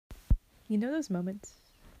You know those moments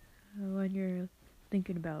when you're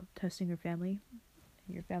thinking about testing your family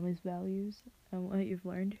and your family's values and what you've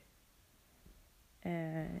learned,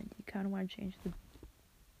 and you kind of want to change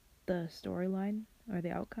the storyline or the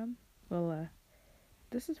outcome? Well,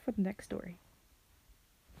 this is for the next story.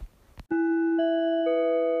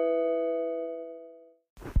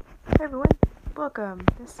 Hey everyone, welcome.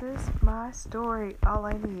 This is my story, All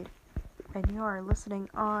I Need, and you are listening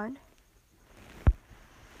on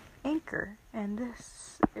Anchor, and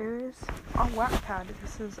this is on Wattpad.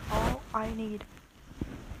 This is All I Need.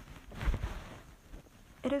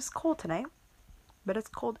 It is cold tonight, but it's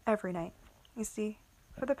cold every night. You see,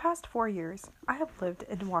 for the past 4 years, I have lived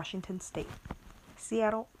in Washington State,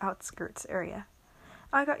 Seattle outskirts area.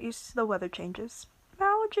 I got used to the weather changes.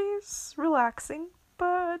 Allergies, relaxing,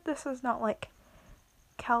 but this is not like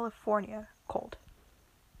California cold.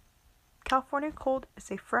 California cold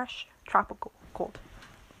is a fresh, tropical cold.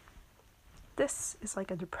 This is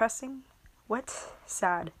like a depressing, wet,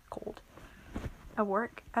 sad cold. I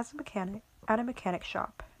work as a mechanic at a mechanic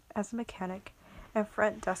shop, as a mechanic and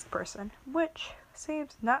front desk person, which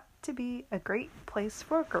seems not to be a great place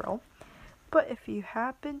for a girl, but if you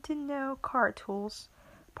happen to know car tools,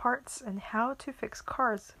 parts, and how to fix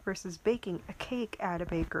cars versus baking a cake at a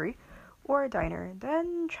bakery or a diner,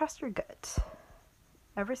 then trust your gut.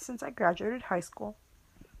 Ever since I graduated high school,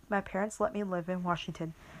 my parents let me live in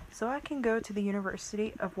Washington so I can go to the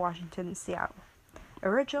University of Washington in Seattle.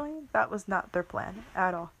 Originally, that was not their plan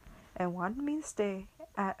at all, and wanted me to stay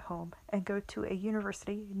at home and go to a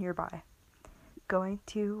university nearby. Going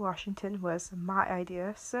to Washington was my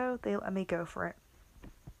idea, so they let me go for it.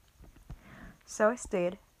 So I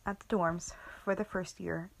stayed at the dorms for the first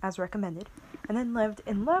year, as recommended, and then lived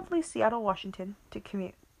in lovely Seattle, Washington to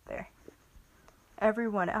commute there.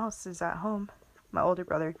 Everyone else is at home. My older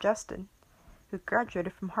brother, Justin, who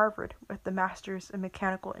graduated from Harvard with a master's in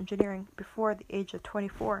mechanical engineering before the age of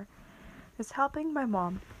 24, is helping my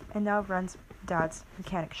mom and now runs Dad's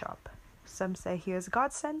mechanic shop. Some say he is a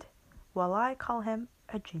godsend, while I call him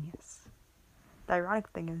a genius. The ironic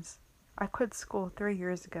thing is, I quit school 3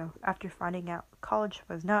 years ago after finding out college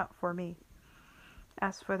was not for me.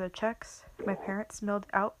 As for the checks my parents mailed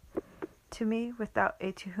out to me without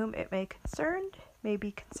a to whom it may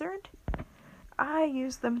be concerned, I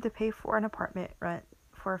used them to pay for an apartment rent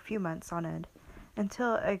for a few months on end,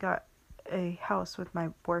 until I got a house with my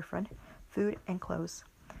boyfriend, food, and clothes.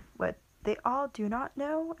 What they all do not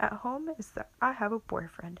know at home is that I have a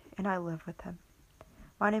boyfriend, and I live with him.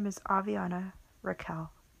 My name is Aviana Raquel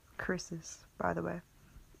Cruces, by the way.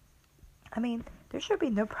 I mean, there should be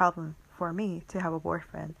no problem for me to have a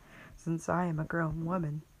boyfriend, since I am a grown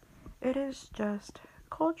woman. It is just,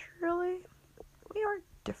 culturally, we are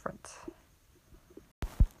different.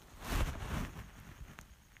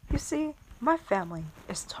 You see, my family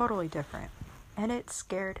is totally different, and it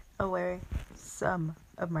scared away some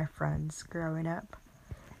of my friends growing up.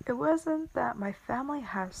 It wasn't that my family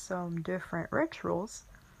has some different rituals.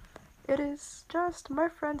 It is just my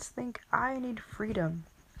friends think I need freedom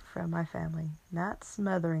from my family, not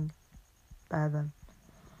smothering by them.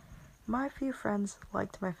 My few friends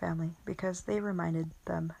liked my family because they reminded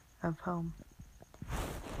them of home.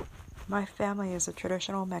 My family is a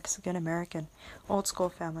traditional Mexican-American, old-school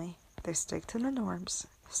family. They stick to the norms,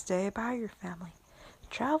 stay by your family,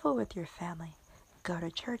 travel with your family, go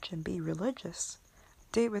to church and be religious,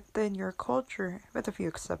 date within your culture with a few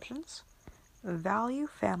exceptions, value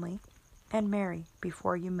family, and marry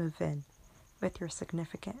before you move in with your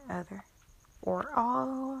significant other, or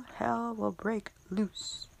all hell will break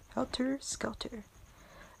loose, helter-skelter.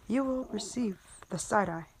 You will receive the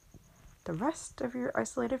side-eye, the rest of your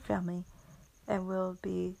isolated family, and will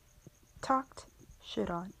be talked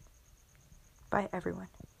shit on by everyone.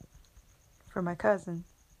 For my cousin,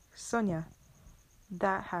 Sonia,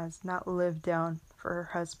 that has not lived down for her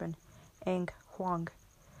husband, Ang Huang.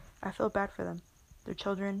 I feel bad for them, their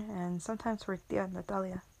children, and sometimes for Tia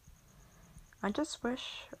Natalia. I just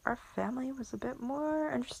wish our family was a bit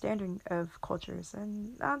more understanding of cultures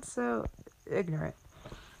and not so ignorant.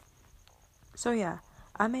 So yeah,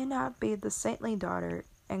 I may not be the saintly daughter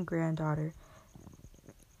and granddaughter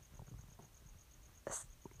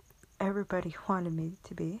everybody wanted me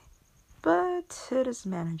to be, but it is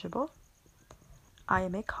manageable. I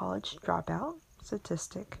am a college dropout,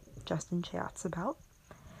 statistic Justin chats about,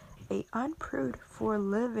 a unprude for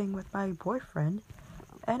living with my boyfriend,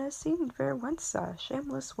 and a seen very once a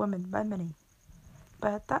shameless woman by many.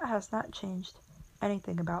 But that has not changed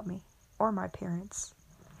anything about me or my parents.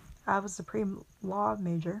 I was a pre-law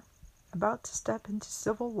major, about to step into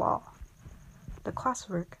civil law. The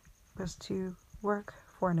classwork was to work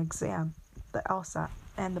for an exam the LSAT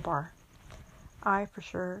and the bar. I for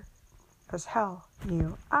sure as hell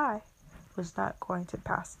knew I was not going to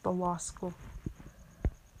pass the law school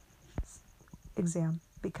exam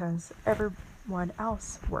because everyone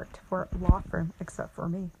else worked for a law firm except for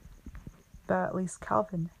me. But at least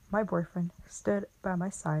Calvin, my boyfriend, stood by my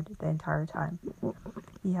side the entire time.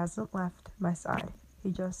 He hasn't left my side.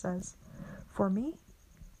 He just says, for me,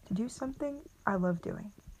 to do something I love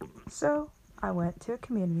doing. So I went to a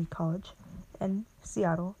community college in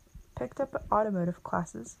Seattle, picked up automotive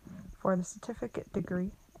classes for the certificate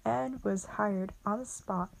degree, and was hired on the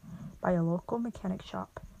spot by a local mechanic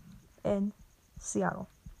shop in Seattle.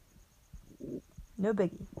 No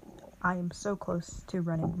biggie. I am so close to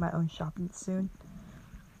running my own shop soon.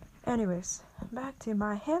 Anyways, back to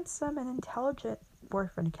my handsome and intelligent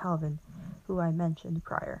boyfriend Calvin, who I mentioned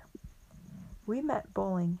prior. We met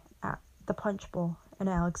bowling at the Punch Bowl in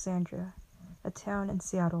Alexandria, a town in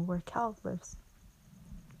Seattle where Cal lives.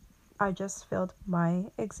 I just failed my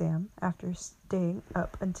exam after staying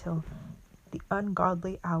up until the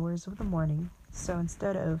ungodly hours of the morning, so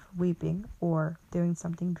instead of weeping or doing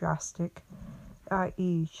something drastic,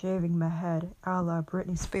 i.e. shaving my head a la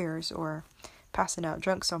Britney Spears or passing out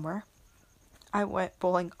drunk somewhere, I went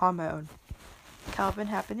bowling on my own. Calvin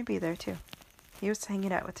happened to be there too. He was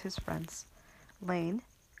hanging out with his friends, Lane,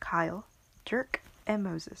 Kyle, Dirk, and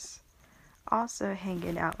Moses. Also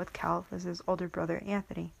hanging out with Cal was his older brother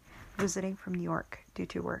Anthony, visiting from New York due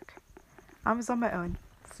to work. I was on my own,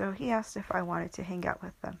 so he asked if I wanted to hang out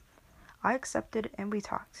with them. I accepted and we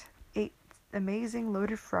talked, ate amazing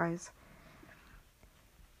loaded fries,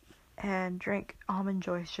 and drank Almond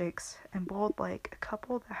Joy shakes and bowled like a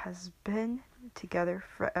couple that has been together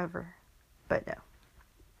forever. But no.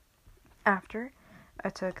 After, I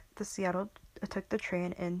took the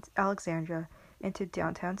train in Alexandria into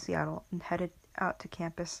downtown Seattle and headed out to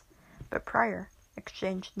campus, but prior,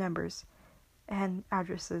 exchanged numbers and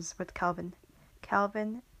addresses with Calvin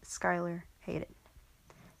Schuyler Hayden.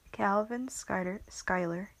 Calvin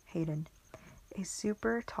Schuyler Hayden, a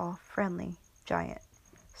super tall, friendly giant,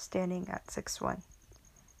 standing at 6'1",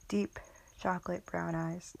 deep chocolate brown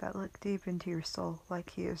eyes that look deep into your soul like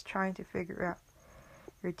he is trying to figure out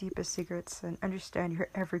your deepest secrets and understand your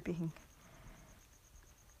every being.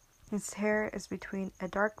 His hair is between a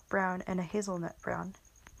dark brown and a hazelnut brown,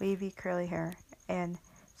 wavy curly hair, and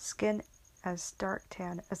skin as dark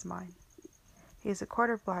tan as mine. He is a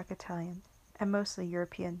quarter black Italian, and mostly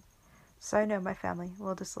European, so I know my family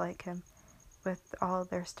will dislike him with all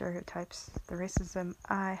their stereotypes, the racism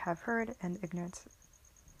I have heard, and ignorance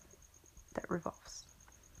that revolves.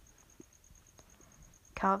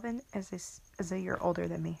 Calvin is a year older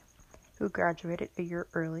than me, who graduated a year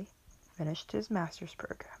early, finished his master's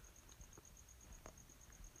program.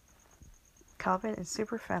 Calvin is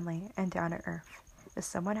super friendly and down to earth. If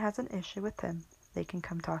someone has an issue with him, they can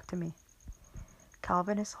come talk to me.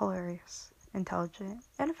 Calvin is hilarious, intelligent,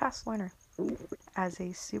 and a fast learner,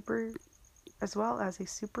 as well as a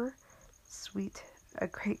super sweet, a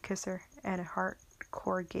great kisser, and a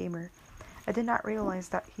hardcore gamer. I did not realize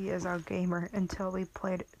that he is our gamer until we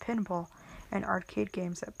played pinball and arcade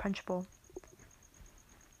games at Punch Bowl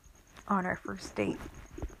on our first date.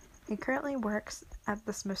 He currently works at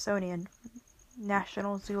the Smithsonian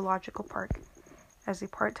National Zoological Park as a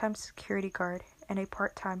part-time security guard and a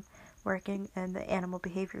part-time working in the animal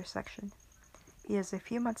behavior section. He is a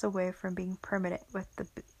few months away from being permanent with the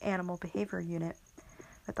animal behavior unit.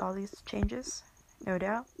 With all these changes, no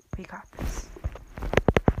doubt, we got this.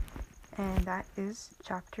 And that is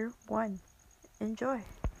chapter 1. Enjoy.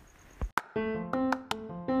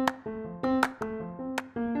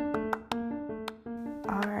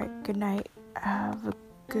 Alright, good night. Have a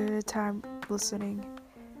good time listening.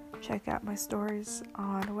 Check out my stories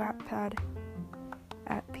on Wattpad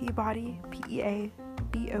at Peabody, Peabody,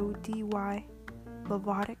 Lovatic,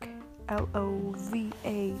 Lovatic.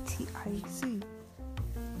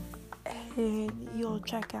 And you'll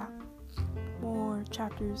check out more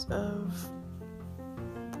chapters of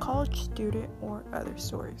college student or other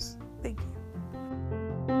stories. Thank you.